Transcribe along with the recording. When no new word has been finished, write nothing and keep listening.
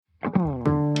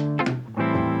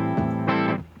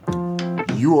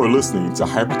You are listening to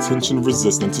Hypertension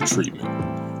Resistant to Treatment,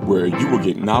 where you will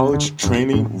get knowledge,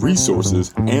 training,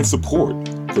 resources, and support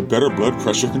for better blood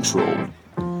pressure control.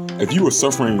 If you are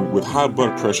suffering with high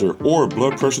blood pressure or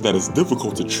blood pressure that is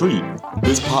difficult to treat,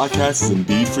 this podcast is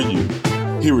indeed for you.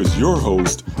 Here is your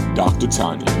host, Dr.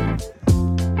 Tanya.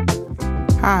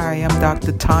 Hi, I'm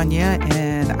Dr. Tanya,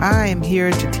 and I am here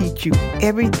to teach you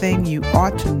everything you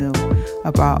ought to know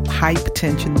about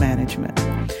hypertension management.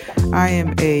 I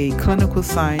am a clinical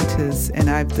scientist, and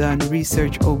I've done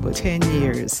research over 10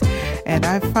 years, and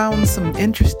I've found some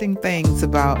interesting things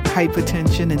about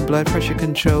hypertension and blood pressure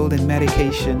control and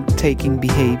medication taking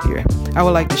behavior. I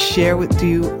would like to share with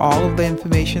you all of the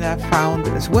information I've found,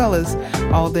 as well as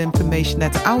all the information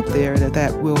that's out there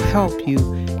that will help you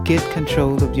get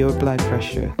control of your blood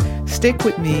pressure. Stick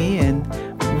with me, and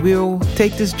we'll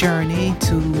take this journey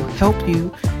to help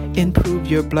you improve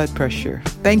your blood pressure.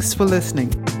 Thanks for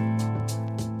listening.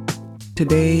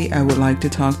 Today, I would like to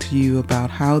talk to you about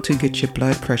how to get your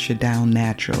blood pressure down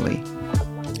naturally.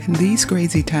 In these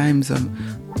crazy times,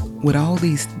 with all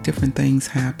these different things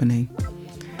happening,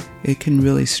 it can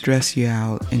really stress you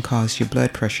out and cause your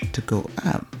blood pressure to go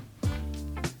up.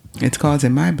 It's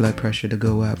causing my blood pressure to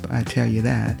go up, I tell you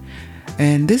that.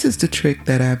 And this is the trick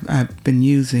that I've been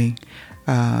using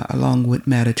along with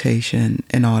meditation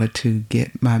in order to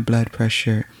get my blood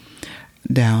pressure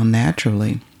down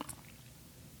naturally.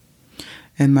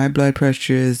 And my blood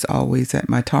pressure is always at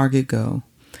my target goal.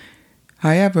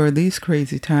 However, during these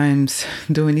crazy times,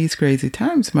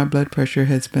 my blood pressure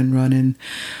has been running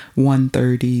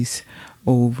 130s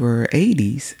over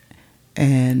 80s.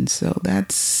 And so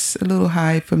that's a little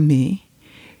high for me.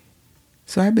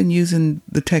 So I've been using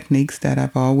the techniques that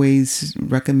I've always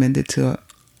recommended to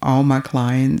all my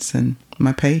clients and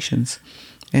my patients.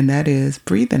 And that is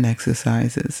breathing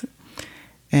exercises.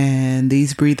 And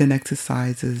these breathing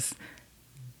exercises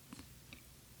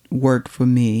work for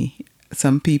me.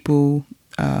 Some people,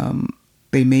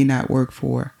 they may not work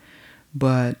for,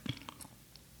 but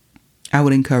I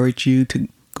would encourage you to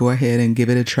go ahead and give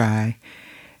it a try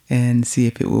and see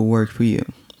if it will work for you.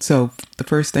 So the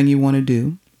first thing you want to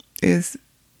do is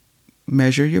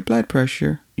measure your blood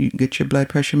pressure. You get your blood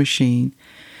pressure machine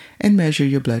and measure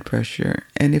your blood pressure.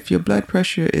 And if your blood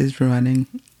pressure is running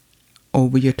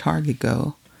over your target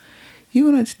goal, you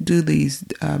want to do these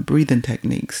breathing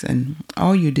techniques. And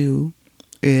all you do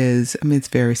is, it's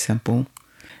very simple.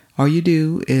 All you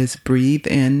do is breathe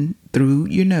in through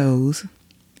your nose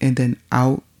and then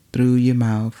out through your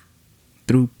mouth,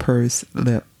 through pursed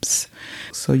lips.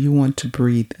 So you want to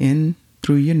breathe in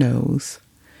through your nose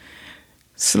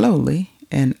slowly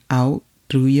and out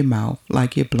through your mouth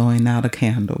like you're blowing out a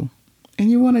candle. And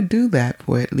you want to do that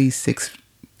for at least 6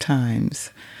 times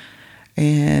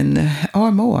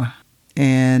or more.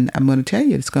 And I'm going to tell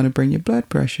you, it's going to bring your blood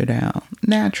pressure down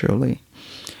naturally.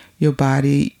 Your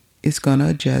body is going to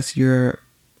adjust. Your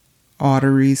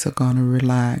arteries are going to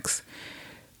relax.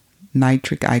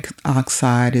 Nitric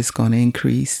oxide is going to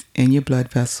increase in your blood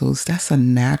vessels. That's a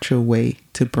natural way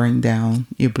to bring down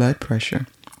your blood pressure.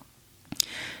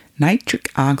 Nitric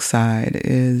oxide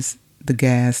is the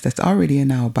gas that's already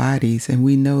in our bodies. And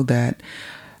we know that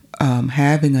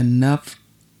having enough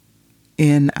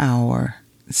in our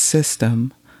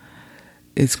system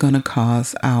is going to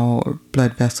cause our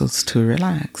blood vessels to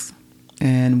relax.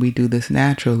 And we do this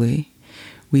naturally.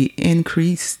 We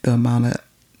increase the amount of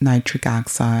nitric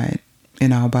oxide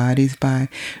in our bodies by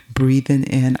breathing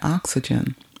in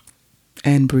oxygen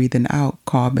and breathing out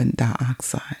carbon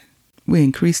dioxide. We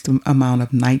increase the amount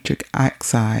of nitric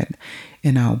oxide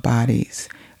in our bodies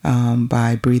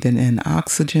by breathing in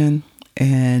oxygen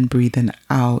and breathing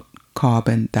out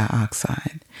carbon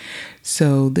dioxide.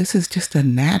 So this is just a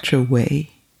natural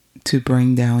way to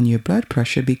bring down your blood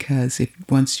pressure, because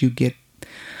once you get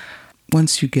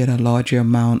a larger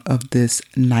amount of this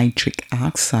nitric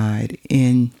oxide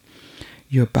in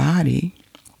your body,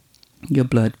 your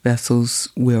blood vessels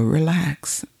will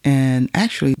relax. And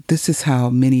actually, this is how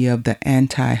many of the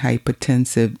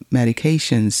antihypertensive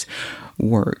medications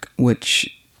work,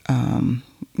 which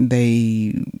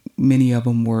many of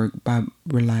them work by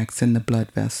relaxing the blood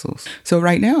vessels. So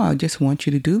right now, I just want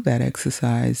you to do that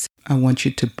exercise. I want you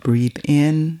to breathe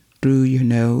in through your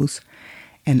nose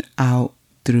and out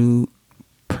through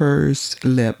pursed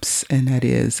lips. And that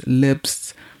is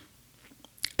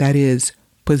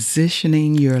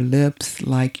positioning your lips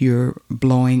like you're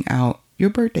blowing out your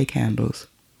birthday candles.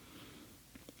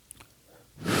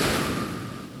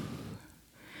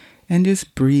 And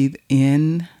just breathe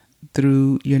in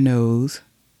through your nose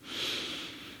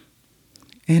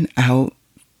and out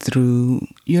through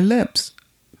your lips.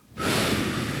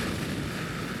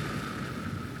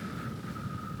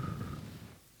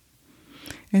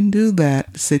 and do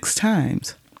that 6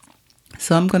 times.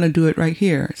 So I'm going to do it right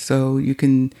here so you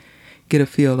can get a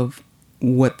feel of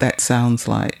what that sounds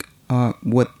like,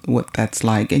 what that's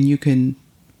like, and you can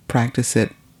practice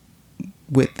it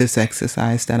with this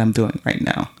exercise that I'm doing right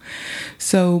now.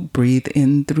 So breathe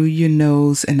in through your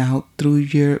nose and out through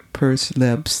your pursed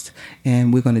lips,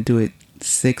 and we're going to do it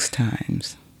 6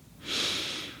 times.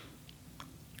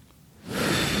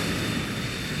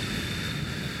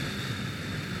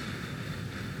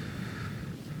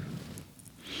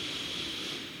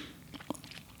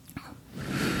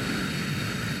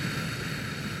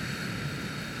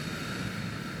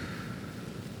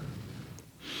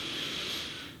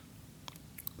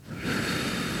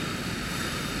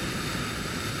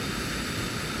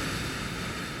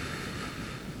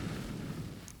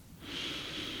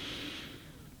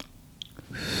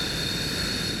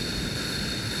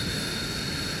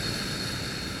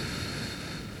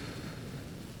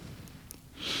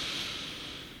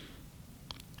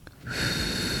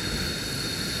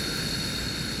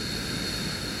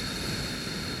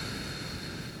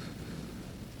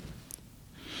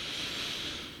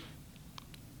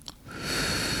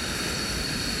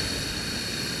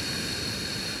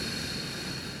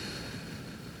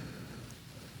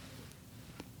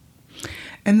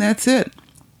 And that's it.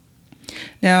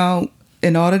 Now,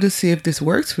 in order to see if this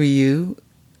works for you,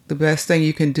 the best thing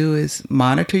you can do is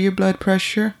monitor your blood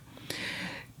pressure,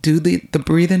 do the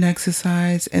breathing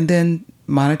exercise, and then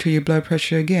monitor your blood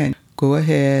pressure again. Go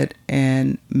ahead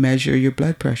and measure your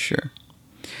blood pressure.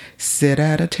 Sit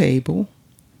at a table,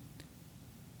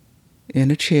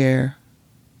 in a chair,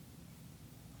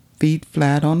 feet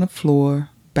flat on the floor,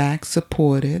 back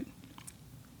supported,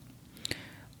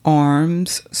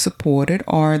 arms supported,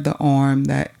 or the arm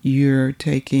that you're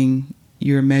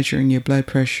measuring your blood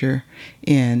pressure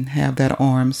in, have that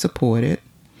arm supported.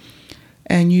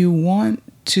 And you want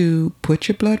to put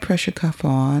your blood pressure cuff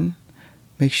on.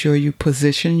 Make sure you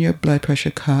position your blood pressure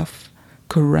cuff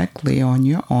correctly on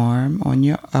your arm, on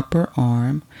your upper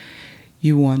arm.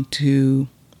 You want to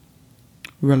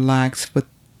relax for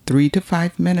 3 to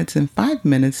 5 minutes, and 5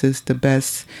 minutes is the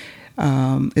best.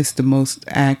 It's the most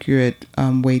accurate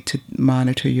way to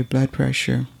monitor your blood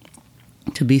pressure,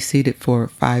 to be seated for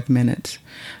 5 minutes.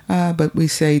 But we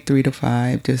say 3 to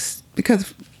 5 just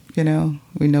because,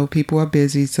 we know people are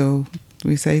busy, so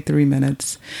we say 3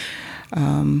 minutes.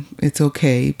 It's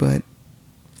okay, but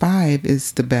 5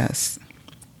 is the best.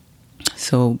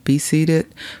 So be seated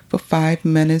for 5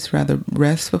 minutes, rather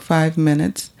rest for 5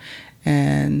 minutes,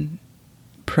 and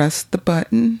press the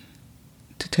button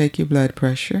to take your blood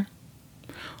pressure.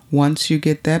 Once you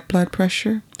get that blood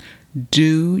pressure,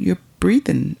 do your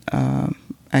breathing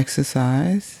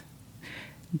exercise,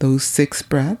 those 6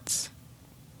 breaths,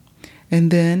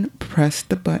 and then press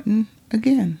the button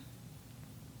again.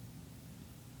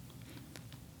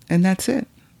 And that's it.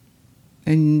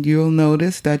 And you'll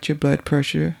notice that your blood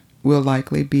pressure will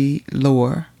likely be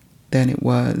lower than it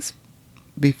was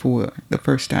before the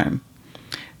first time.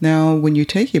 Now, when you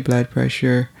take your blood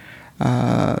pressure,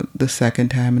 the second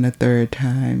time and the third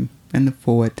time and the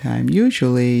fourth time,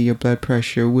 usually your blood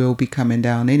pressure will be coming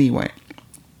down anyway.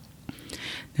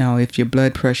 Now, if your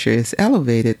blood pressure is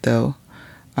elevated, though,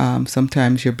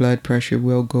 sometimes your blood pressure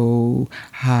will go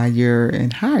higher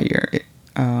and higher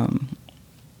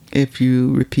if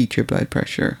you repeat your blood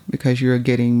pressure, because you're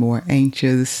getting more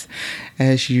anxious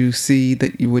as you see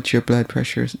what your blood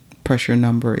pressure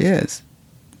number is.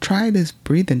 Try this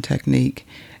breathing technique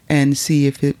and see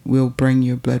if it will bring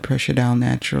your blood pressure down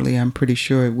naturally. I'm pretty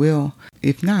sure it will.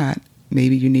 If not,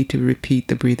 maybe you need to repeat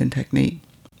the breathing technique.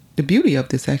 The beauty of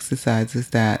this exercise is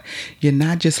that you're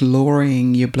not just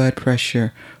lowering your blood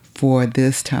pressure for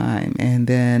this time, and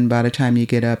then by the time you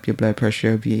get up, your blood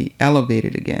pressure will be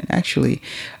elevated again. Actually,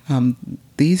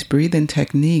 these breathing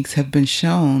techniques have been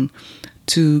shown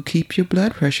to keep your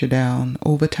blood pressure down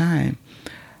over time.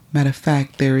 Matter of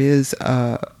fact, there is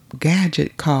a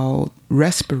gadget called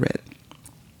Respirit.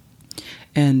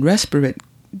 And Respirit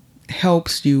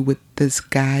helps you with this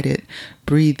guided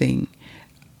breathing.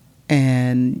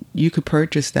 And you could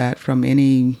purchase that from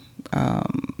any,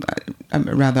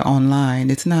 rather online.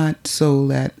 It's not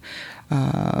sold at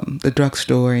the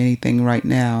drugstore or anything right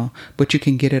now, but you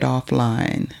can get it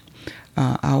offline.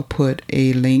 I'll put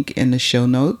a link in the show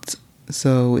notes.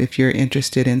 So if you're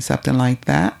interested in something like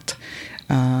that,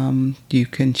 you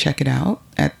can check it out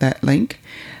at that link.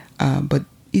 But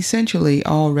essentially,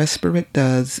 all Respirit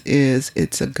does is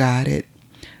it's a guided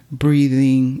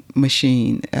breathing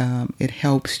machine. It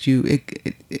helps you.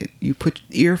 You put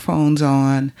earphones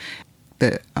on.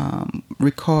 The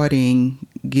recording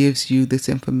gives you this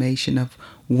information of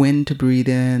when to breathe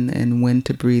in and when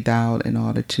to breathe out in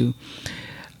order to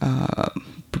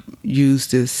use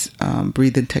this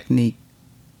breathing technique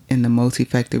in the most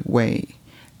effective way.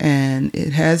 And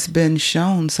it has been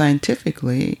shown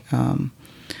scientifically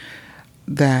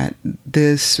that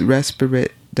this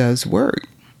respirate does work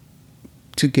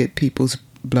to get people's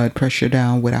blood pressure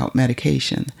down without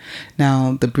medication.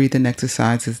 Now, the breathing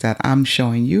exercises that I'm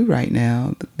showing you right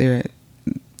now,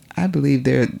 I believe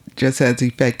they're just as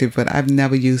effective, but I've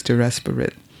never used a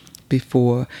respirate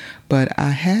before. But I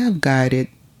have guided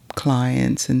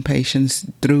clients and patients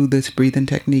through this breathing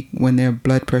technique when their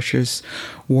blood pressures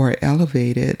were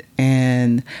elevated,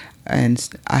 and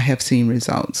I have seen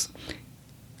results.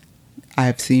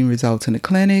 I've seen results in the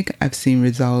clinic. I've seen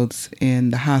results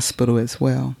in the hospital as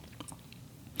well.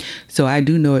 So I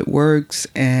do know it works,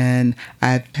 and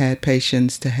I've had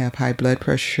patients to have high blood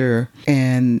pressure,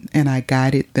 and I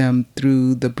guided them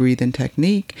through the breathing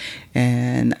technique,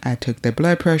 and I took their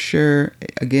blood pressure.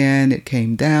 Again, it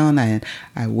came down, and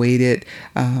I waited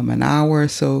an hour or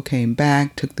so, came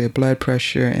back, took their blood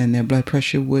pressure, and their blood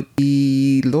pressure would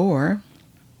be lower,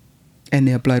 and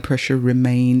their blood pressure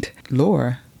remained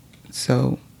lower.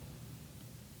 So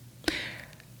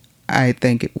I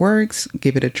think it works.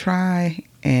 Give it a try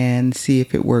and see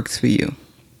if it works for you.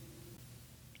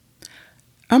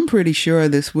 I'm pretty sure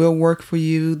this will work for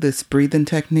you, this breathing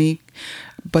technique,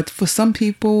 but for some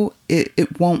people,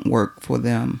 it won't work for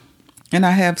them. And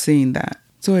I have seen that.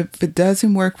 So if it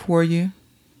doesn't work for you,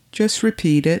 just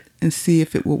repeat it and see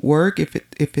if it will work. If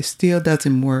it still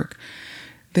doesn't work,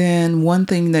 then one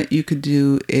thing that you could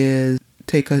do is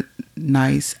take a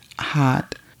nice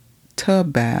hot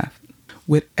tub bath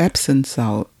with Epsom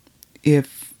salt,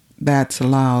 if that's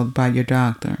allowed by your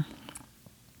doctor.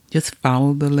 Just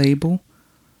follow the label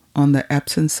on the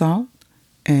Epsom salt,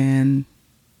 and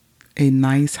a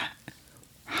nice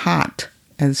hot,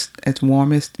 as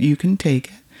warm as you can take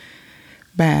it,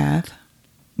 bath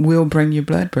will bring your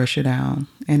blood pressure down,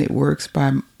 and it works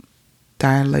by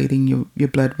dilating your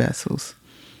blood vessels,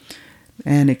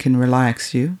 and it can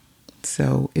relax you.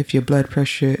 So if your blood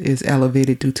pressure is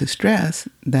elevated due to stress,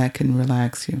 that can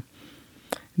relax you.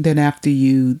 Then after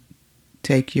you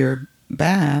take your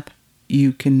bath,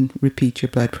 you can repeat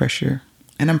your blood pressure.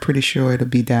 And I'm pretty sure it'll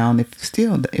be down. If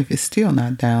it's still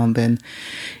not down, then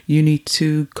you need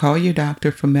to call your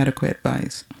doctor for medical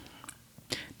advice.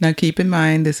 Now keep in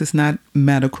mind, this is not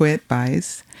medical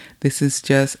advice. This is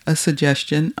just a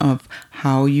suggestion of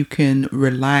how you can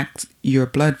relax your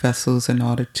blood vessels in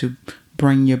order to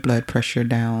bring your blood pressure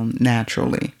down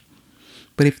naturally.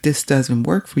 But if this doesn't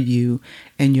work for you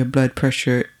and your blood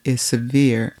pressure is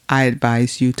severe, I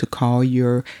advise you to call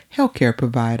your healthcare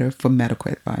provider for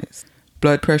medical advice.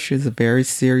 Blood pressure is a very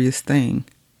serious thing.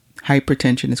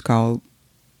 Hypertension is called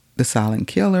the silent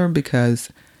killer because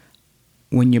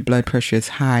when your blood pressure is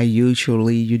high,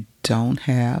 usually you don't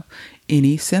have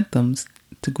any symptoms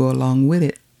to go along with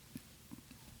it.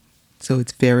 So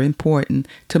it's very important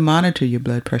to monitor your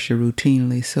blood pressure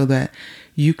routinely so that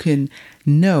you can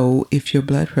know if your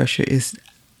blood pressure is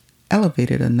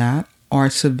elevated or not, or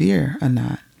severe or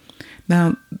not.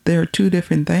 Now, there are two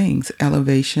different things,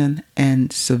 elevation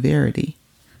and severity.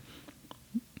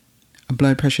 A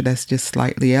blood pressure that's just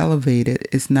slightly elevated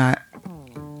is not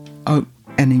an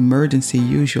emergency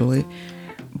usually,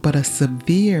 but a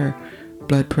severe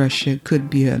blood pressure could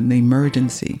be an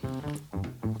emergency,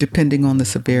 depending on the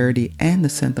severity and the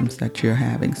symptoms that you're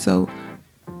having. So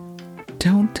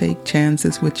don't take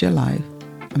chances with your life.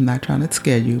 I'm not trying to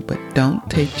scare you, but don't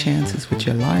take chances with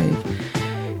your life.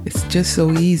 It's just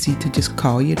so easy to just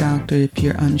call your doctor if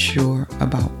you're unsure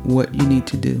about what you need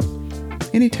to do.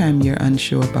 Anytime you're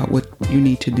unsure about what you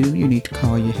need to do, you need to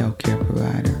call your healthcare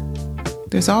provider.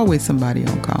 There's always somebody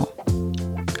on call.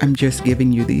 I'm just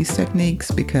giving you these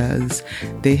techniques because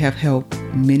they have helped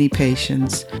many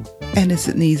patients, and it's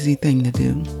an easy thing to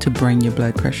do to bring your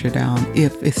blood pressure down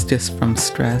if it's just from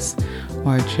stress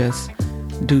or just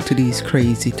due to these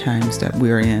crazy times that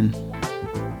we're in.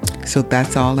 So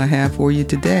that's all I have for you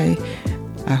today.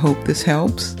 I hope this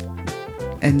helps,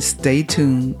 and stay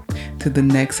tuned to the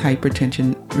next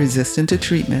Hypertension Resistant to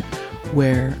Treatment,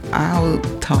 where I'll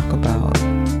talk about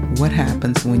what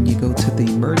happens when you go to the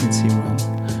emergency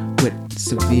room with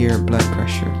severe blood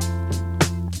pressure.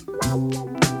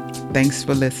 Thanks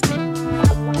for listening.